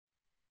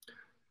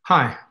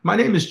Hi, my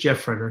name is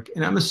Jeff Frederick,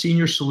 and I'm a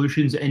Senior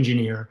Solutions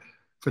Engineer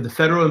for the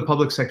Federal and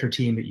Public Sector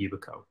team at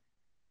Yubico.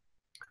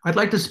 I'd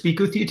like to speak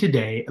with you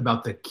today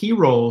about the key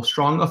role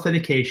strong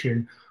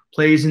authentication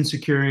plays in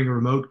securing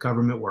remote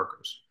government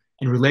workers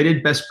and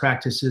related best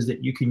practices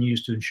that you can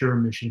use to ensure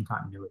mission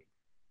continuity.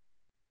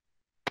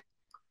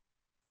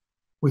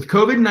 With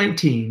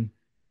COVID-19,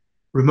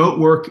 remote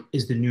work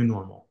is the new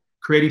normal,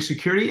 creating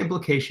security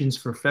implications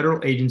for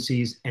federal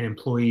agencies and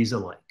employees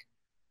alike.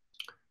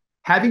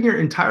 Having your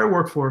entire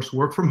workforce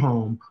work from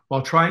home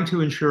while trying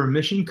to ensure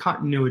mission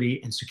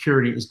continuity and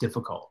security is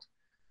difficult.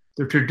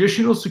 The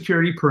traditional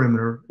security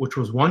perimeter, which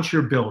was once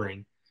your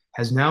building,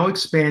 has now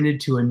expanded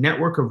to a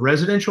network of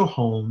residential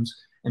homes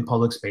and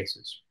public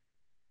spaces.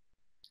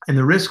 And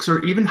the risks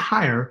are even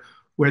higher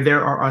where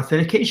there are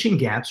authentication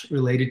gaps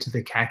related to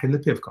the CAC and the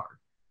PIV card.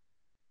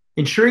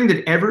 Ensuring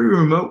that every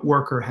remote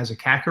worker has a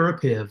CAC or a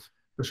PIV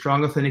for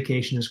strong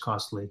authentication is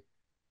costly.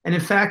 And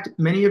in fact,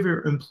 many of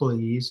your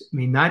employees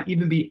may not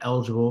even be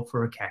eligible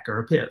for a CAC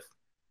or a PIV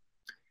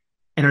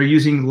and are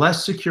using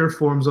less secure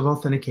forms of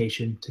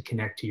authentication to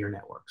connect to your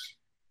networks.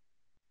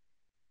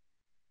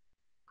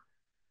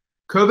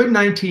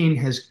 COVID-19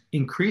 has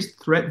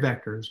increased threat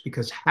vectors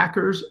because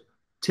hackers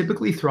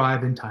typically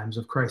thrive in times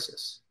of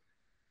crisis.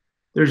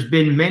 There's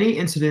been many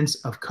incidents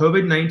of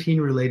COVID-19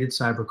 related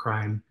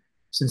cybercrime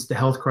since the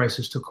health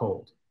crisis took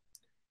hold.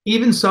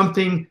 Even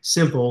something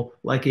simple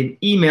like an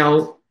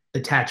email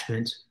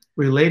attachment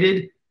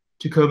related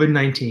to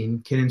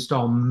COVID-19 can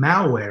install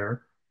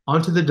malware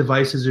onto the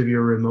devices of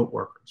your remote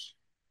workers.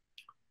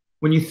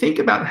 When you think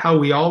about how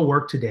we all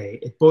work today,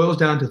 it boils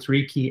down to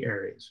three key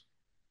areas: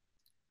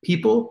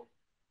 people,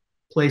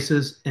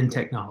 places, and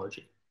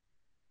technology.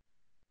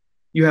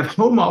 You have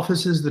home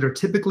offices that are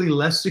typically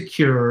less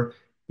secure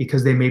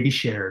because they may be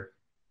shared.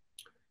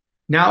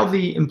 Now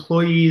the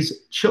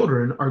employees'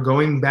 children are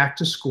going back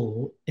to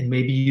school and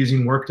may be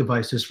using work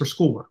devices for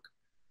schoolwork.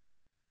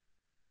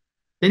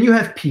 Then you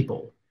have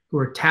people who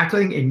are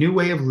tackling a new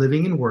way of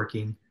living and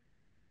working.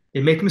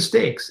 They make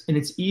mistakes, and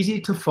it's easy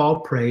to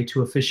fall prey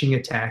to a phishing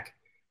attack,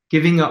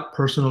 giving up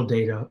personal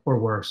data, or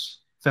worse,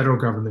 federal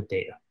government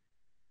data.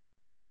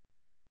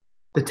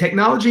 The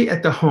technology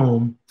at the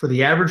home for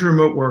the average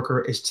remote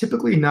worker is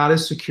typically not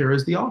as secure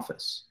as the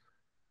office.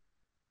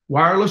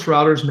 Wireless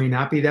routers may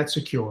not be that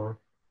secure,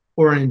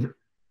 or an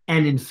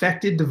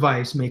infected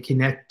device may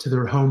connect to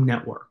their home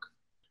network.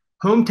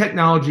 Home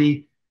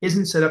technology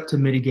isn't set up to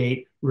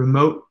mitigate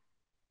remote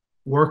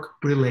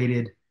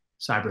work-related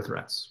cyber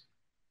threats.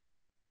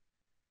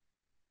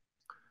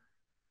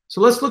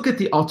 So let's look at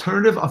the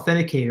alternative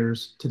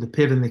authenticators to the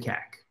PIV and the CAC.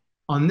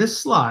 On this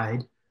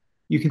slide,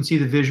 you can see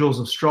the visuals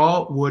of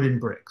straw, wood, and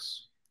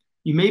bricks.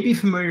 You may be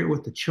familiar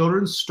with the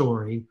children's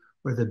story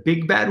where the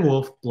big bad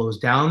wolf blows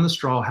down the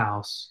straw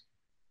house,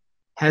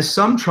 has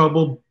some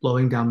trouble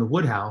blowing down the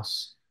wood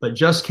house, but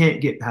just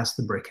can't get past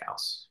the brick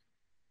house.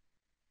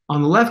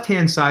 On the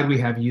left-hand side, we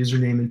have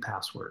username and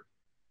password.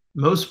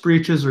 Most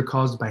breaches are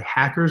caused by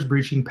hackers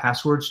breaching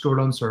passwords stored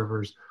on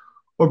servers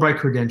or by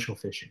credential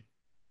phishing.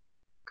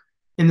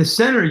 In the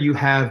center, you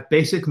have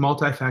basic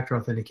multi-factor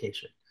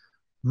authentication,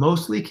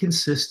 mostly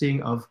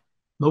consisting of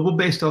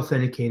mobile-based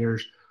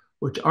authenticators,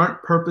 which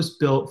aren't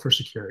purpose-built for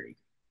security.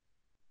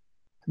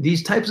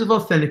 These types of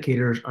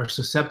authenticators are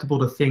susceptible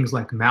to things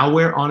like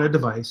malware on a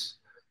device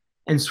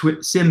and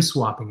SIM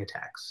swapping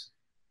attacks.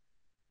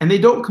 And they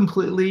don't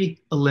completely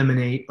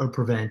eliminate or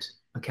prevent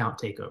account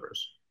takeovers.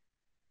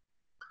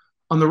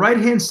 On the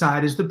right-hand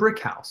side is the brick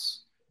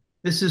house.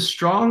 This is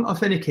strong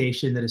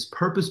authentication that is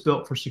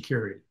purpose-built for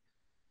security,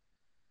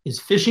 is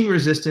phishing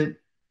resistant,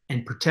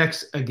 and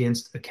protects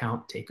against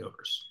account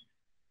takeovers.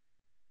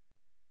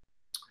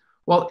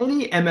 While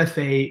any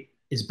MFA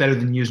is better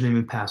than username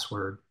and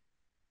password,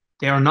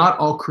 they are not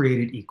all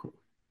created equal.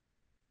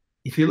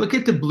 If you look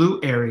at the blue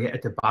area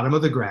at the bottom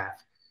of the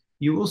graph,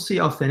 you will see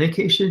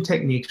authentication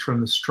techniques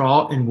from the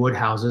straw and wood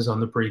houses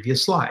on the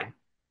previous slide: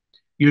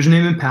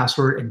 username and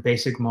password and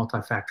basic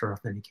multi-factor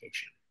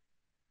authentication.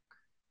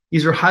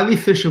 These are highly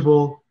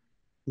phishable,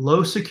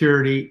 low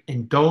security,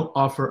 and don't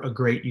offer a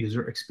great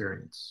user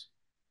experience.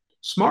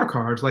 Smart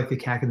cards like the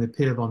CAC and the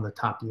PIV on the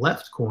top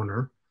left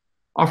corner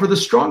offer the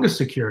strongest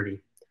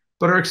security,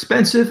 but are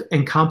expensive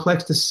and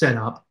complex to set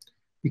up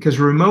because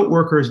remote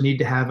workers need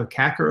to have a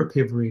CAC or a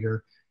PIV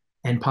reader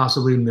and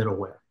possibly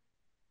middleware.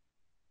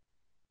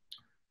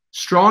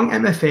 Strong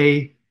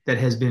MFA that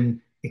has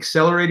been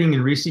accelerating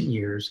in recent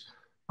years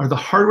are the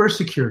hardware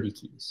security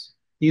keys.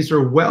 These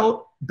are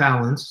well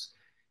balanced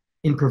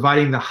in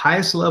providing the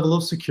highest level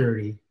of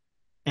security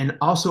and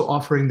also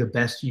offering the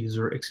best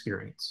user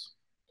experience.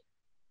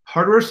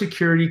 Hardware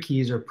security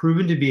keys are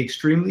proven to be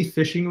extremely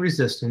phishing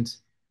resistant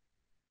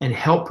and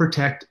help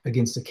protect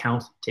against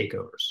account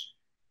takeovers.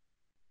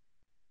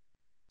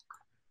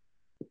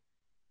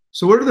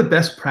 So what are the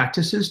best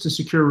practices to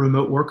secure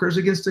remote workers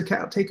against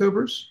account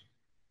takeovers?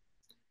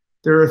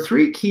 There are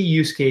three key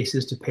use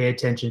cases to pay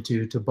attention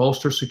to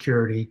bolster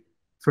security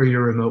for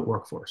your remote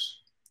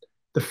workforce.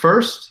 The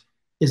first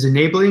is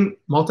enabling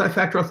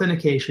multi-factor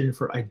authentication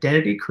for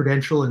identity,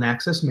 credential, and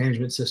access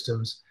management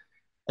systems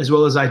as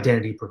well as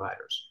identity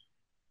providers.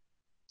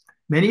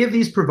 Many of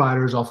these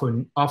providers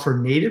offer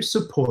native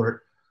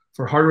support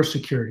for hardware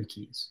security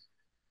keys.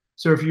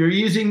 So if you're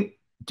using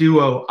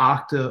Duo,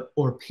 Okta,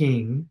 or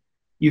Ping,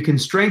 you can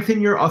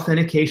strengthen your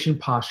authentication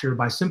posture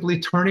by simply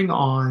turning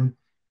on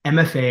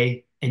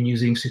MFA and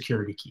using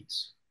security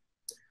keys.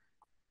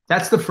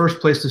 That's the first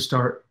place to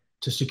start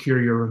to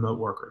secure your remote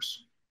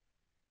workers.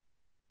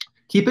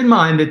 Keep in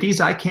mind that these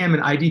ICAM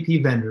and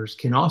IDP vendors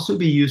can also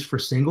be used for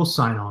single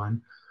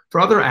sign-on for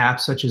other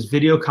apps such as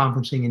video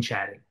conferencing and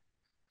chatting.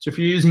 So if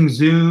you're using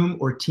Zoom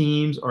or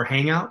Teams or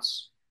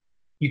Hangouts,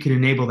 you can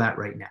enable that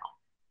right now.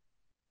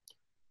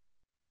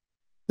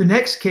 The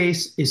next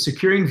case is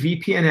securing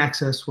VPN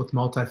access with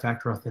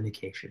multi-factor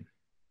authentication.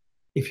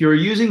 If you're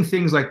using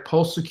things like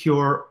Pulse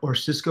Secure or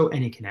Cisco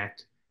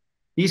AnyConnect,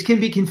 these can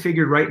be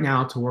configured right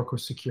now to work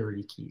with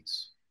security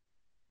keys.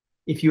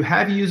 If you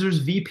have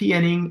users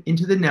VPNing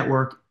into the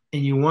network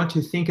and you want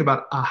to think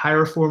about a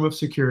higher form of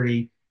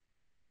security,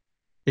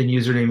 then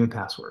username and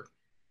password.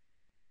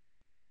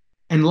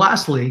 And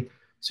lastly,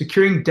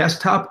 securing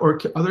desktop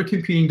or other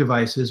computing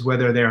devices,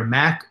 whether they're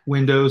Mac,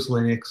 Windows,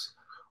 Linux,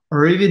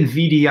 or even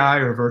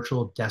VDI or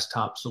virtual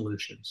desktop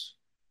solutions.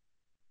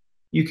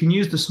 You can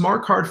use the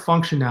smart card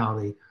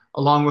functionality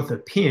along with a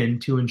PIN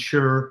to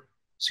ensure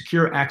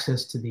secure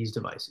access to these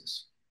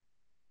devices.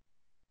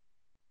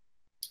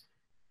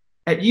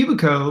 At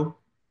Yubico,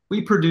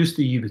 we produce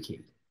the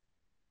Yubikey.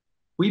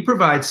 We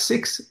provide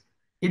 6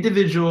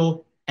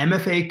 individual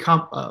MFA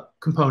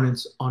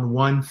components on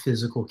one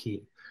physical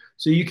key.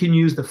 So you can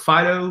use the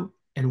FIDO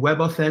and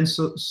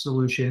WebAuthn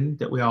solution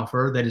that we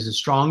offer that is as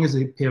strong as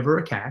a PIV or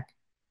a CAC.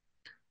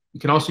 You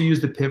can also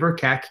use the PIV or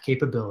CAC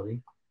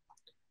capability.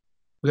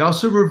 We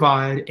also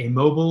provide a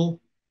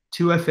mobile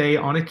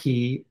 2FA on a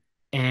key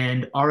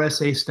and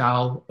RSA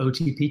style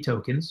OTP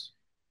tokens.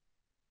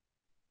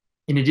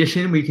 In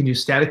addition, we can do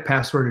static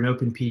password and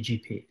open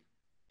PGP.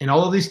 And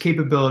all of these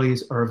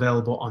capabilities are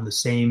available on the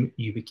same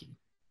Yubikey.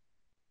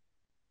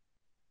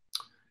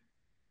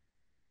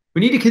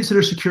 We need to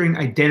consider securing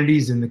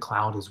identities in the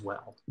cloud as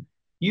well.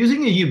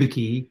 Using a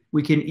Yubikey,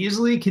 we can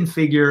easily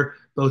configure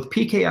both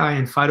PKI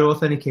and FIDO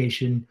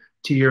authentication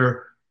to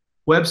your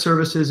web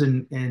services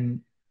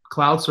and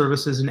cloud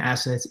services and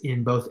assets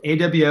in both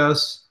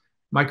AWS,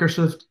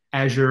 Microsoft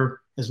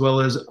Azure, as well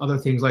as other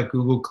things like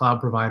Google Cloud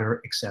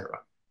Provider, etc.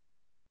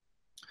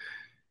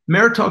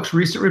 Meritalk's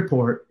recent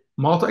report,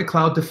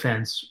 Multi-Cloud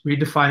Defense,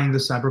 Redefining the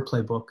Cyber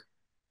Playbook,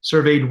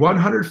 surveyed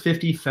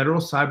 150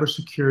 federal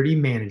cybersecurity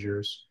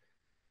managers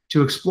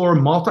to explore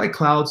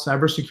multi-cloud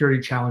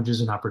cybersecurity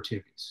challenges and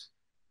opportunities.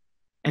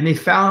 And they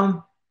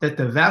found that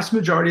the vast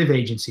majority of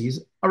agencies,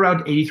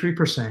 around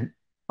 83%,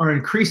 are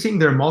increasing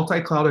their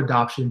multi-cloud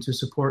adoption to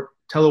support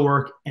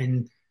telework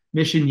and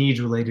mission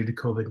needs related to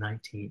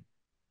COVID-19.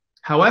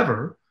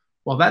 However,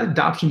 while that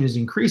adoption is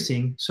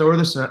increasing, so are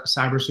the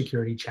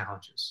cybersecurity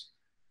challenges.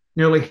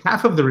 Nearly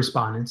half of the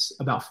respondents,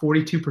 about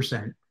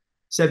 42%,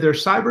 said their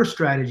cyber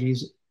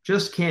strategies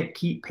just can't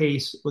keep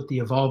pace with the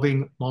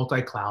evolving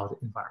multi-cloud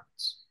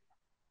environments.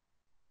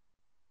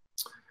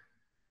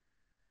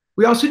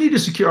 We also need to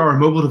secure our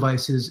mobile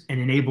devices and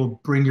enable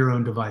bring your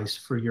own device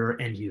for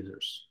your end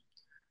users.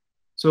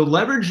 So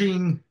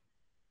leveraging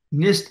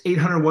NIST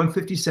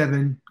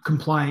 800-157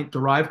 compliant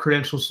derived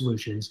credential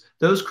solutions,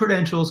 those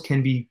credentials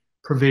can be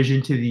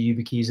provisioned to the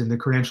Yubikeys and the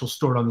credentials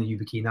stored on the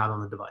Yubikey, not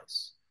on the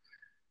device.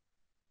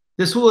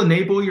 This will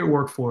enable your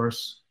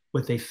workforce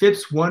with a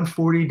FIPS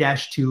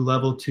 140-2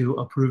 Level 2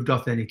 approved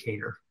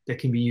authenticator that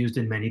can be used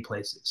in many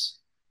places.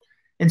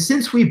 And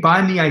since we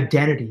bind the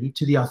identity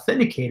to the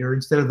authenticator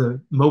instead of the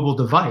mobile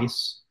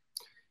device,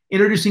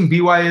 introducing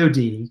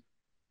BYOD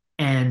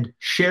and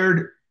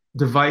shared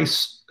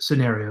device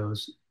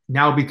scenarios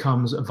now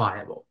becomes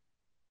viable.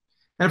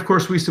 And of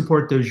course, we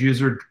support those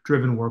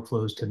user-driven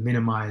workflows to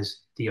minimize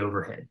the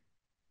overhead.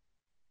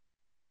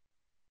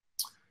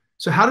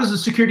 So how does the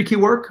security key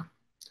work?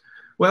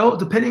 Well,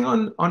 depending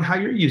on how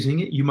you're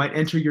using it, you might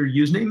enter your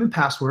username and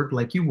password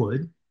like you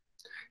would.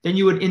 Then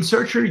you would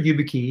insert your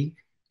Yubikey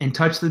and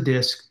touch the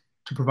disk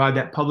to provide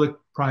that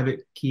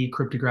public-private key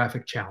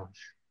cryptographic challenge.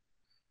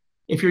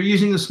 If you're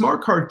using the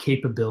smart card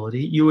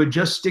capability, you would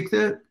just stick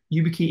the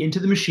Yubikey into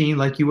the machine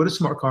like you would a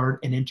smart card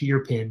and enter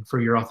your PIN for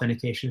your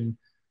authentication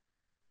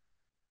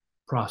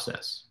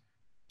process.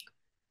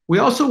 We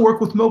also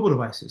work with mobile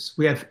devices.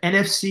 We have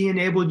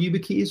NFC-enabled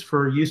Yubikeys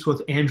for use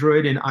with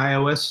Android and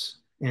iOS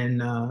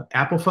and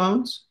Apple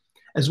phones,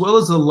 as well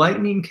as the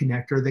Lightning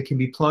connector that can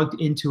be plugged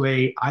into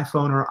an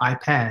iPhone or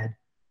iPad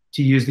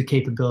to use the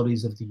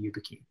capabilities of the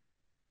Yubikey.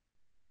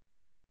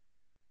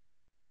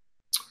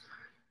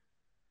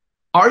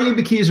 Our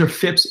Yubikeys are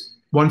FIPS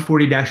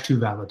 140-2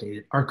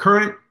 validated. Our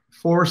current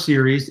 4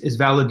 series is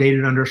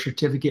validated under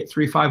certificate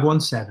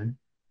 3517,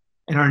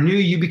 and our new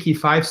Yubikey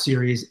 5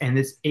 series and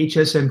its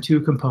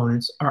HSM2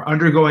 components are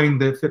undergoing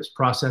the FIPS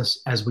process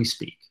as we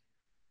speak.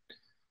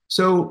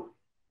 So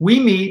we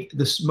meet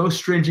the most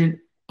stringent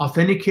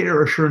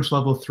Authenticator Assurance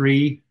Level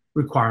 3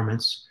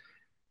 requirements,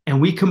 and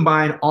we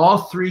combine all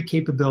 3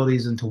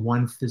 capabilities into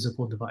one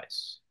physical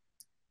device.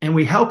 And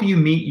we help you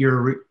meet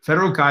your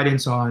federal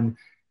guidance on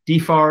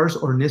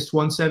DFARS or NIST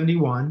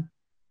 171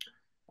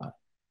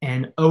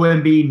 and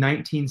OMB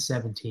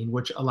 1917,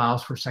 which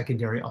allows for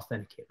secondary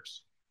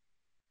authenticators.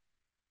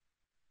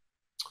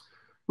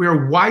 We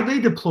are widely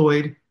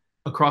deployed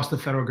across the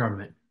federal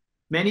government.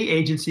 Many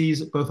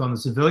agencies, both on the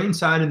civilian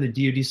side and the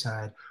DoD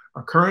side,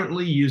 are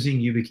currently using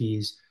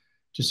Yubikeys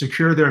to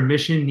secure their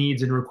mission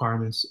needs and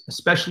requirements,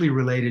 especially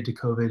related to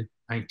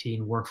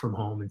COVID-19, work from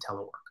home, and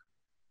telework.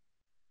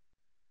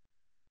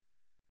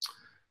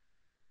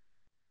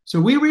 So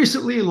we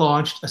recently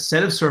launched a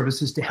set of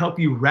services to help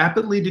you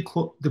rapidly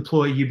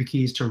deploy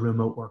Yubikeys to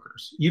remote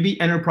workers: UB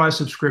Enterprise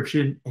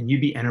Subscription and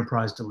UB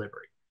Enterprise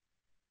Delivery.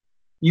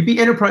 UB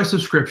Enterprise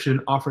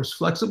Subscription offers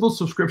flexible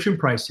subscription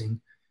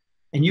pricing,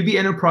 and UB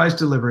Enterprise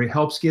Delivery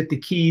helps get the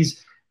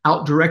keys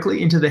out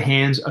directly into the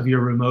hands of your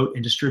remote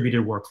and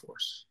distributed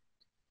workforce.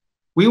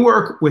 We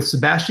work with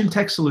Sebastian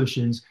Tech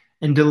Solutions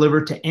and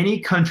deliver to any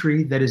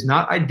country that is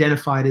not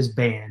identified as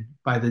banned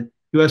by the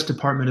US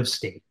Department of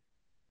State.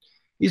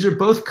 These are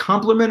both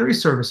complementary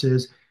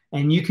services,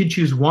 and you can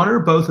choose one or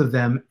both of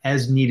them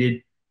as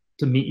needed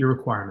to meet your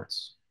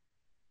requirements.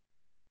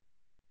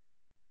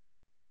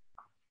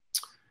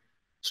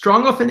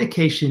 Strong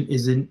authentication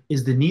is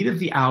the need of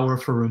the hour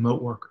for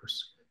remote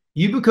workers.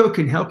 Yubico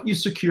can help you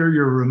secure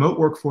your remote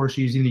workforce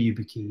using the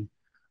Yubikey,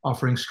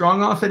 offering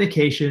strong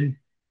authentication,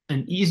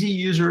 an easy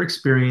user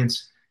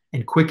experience,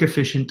 and quick,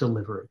 efficient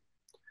delivery.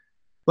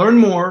 Learn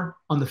more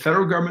on the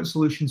Federal Government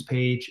Solutions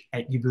page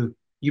at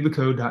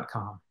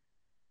yubico.com.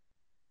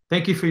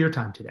 Thank you for your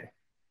time today.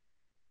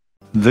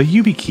 The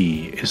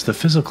Yubikey is the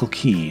physical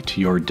key to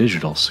your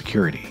digital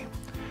security.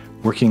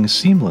 Working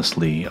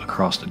seamlessly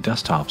across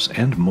desktops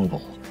and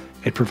mobile,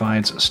 it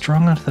provides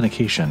strong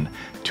authentication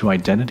to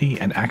identity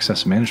and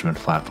access management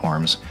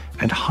platforms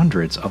and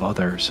hundreds of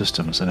other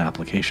systems and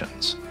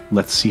applications.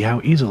 Let's see how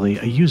easily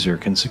a user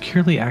can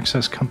securely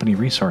access company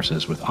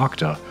resources with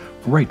Okta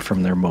right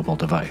from their mobile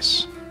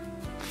device.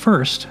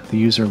 First, the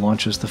user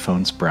launches the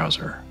phone's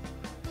browser,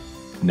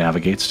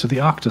 navigates to the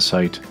Okta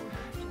site,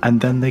 and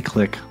then they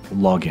click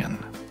Login.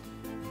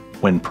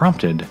 When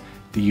prompted,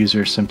 the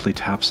user simply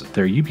taps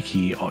their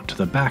Yubikey to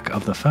the back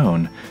of the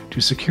phone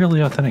to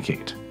securely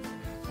authenticate.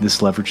 This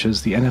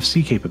leverages the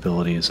NFC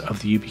capabilities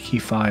of the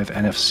Yubikey 5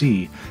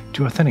 NFC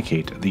to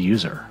authenticate the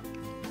user.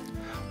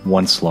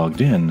 Once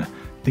logged in,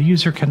 the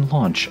user can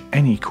launch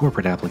any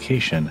corporate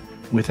application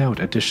without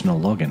additional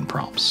login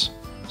prompts.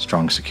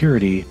 Strong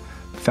security,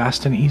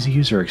 fast and easy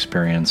user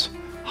experience,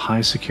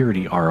 high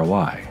security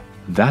ROI.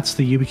 That's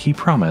the Yubikey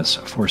promise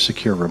for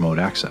secure remote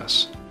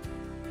access.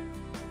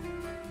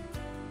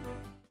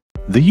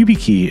 The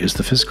Yubikey is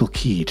the physical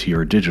key to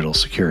your digital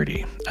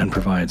security and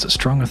provides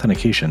strong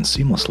authentication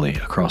seamlessly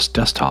across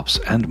desktops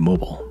and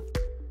mobile.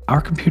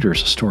 Our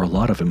computers store a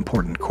lot of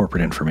important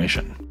corporate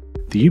information.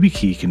 The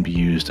Yubikey can be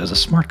used as a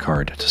smart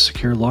card to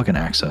secure login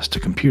access to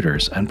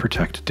computers and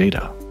protect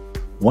data.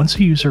 Once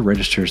a user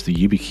registers the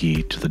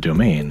Yubikey to the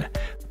domain,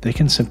 they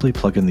can simply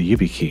plug in the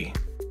Yubikey,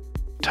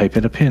 type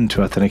in a PIN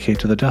to authenticate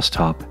to the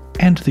desktop,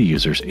 and the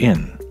user's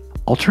in.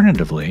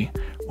 Alternatively,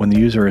 when the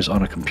user is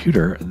on a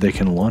computer, they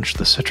can launch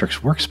the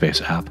Citrix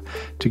Workspace app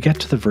to get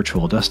to the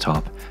virtual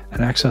desktop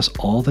and access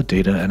all the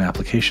data and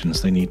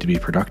applications they need to be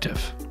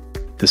productive.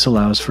 This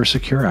allows for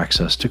secure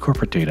access to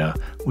corporate data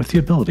with the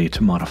ability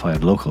to modify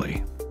it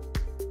locally.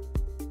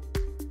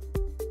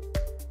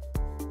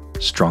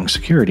 Strong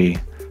security,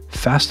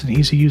 fast and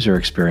easy user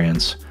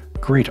experience,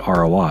 great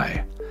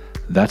ROI.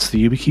 That's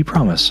the Yubikey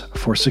promise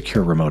for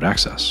secure remote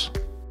access.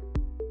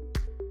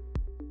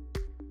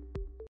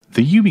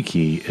 The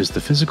Yubikey is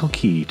the physical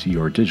key to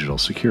your digital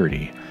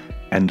security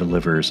and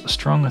delivers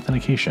strong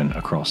authentication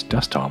across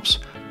desktops,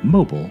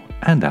 mobile,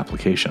 and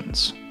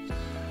applications.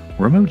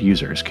 Remote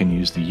users can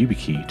use the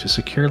Yubikey to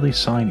securely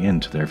sign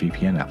into their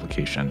VPN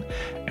application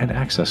and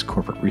access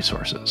corporate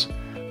resources.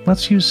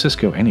 Let's use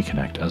Cisco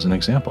AnyConnect as an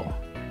example.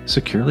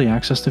 Securely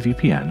access the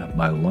VPN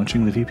by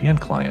launching the VPN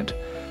client,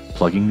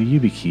 plugging the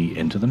Yubikey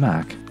into the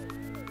Mac,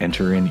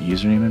 enter in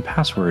username and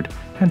password,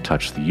 and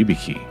touch the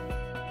Yubikey.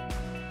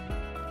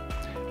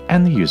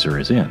 And the user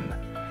is in.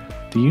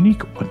 The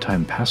unique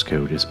one-time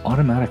passcode is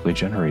automatically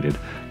generated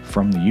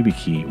from the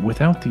Yubikey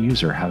without the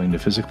user having to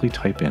physically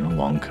type in a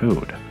long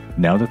code.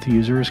 Now that the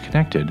user is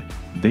connected,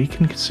 they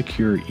can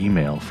secure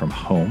email from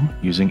home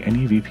using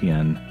any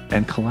VPN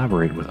and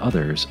collaborate with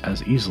others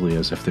as easily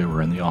as if they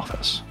were in the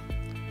office.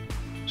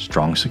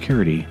 Strong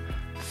security,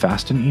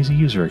 fast and easy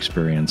user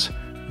experience,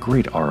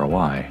 great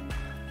ROI.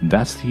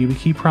 That's the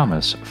Yubikey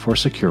promise for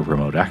secure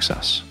remote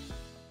access.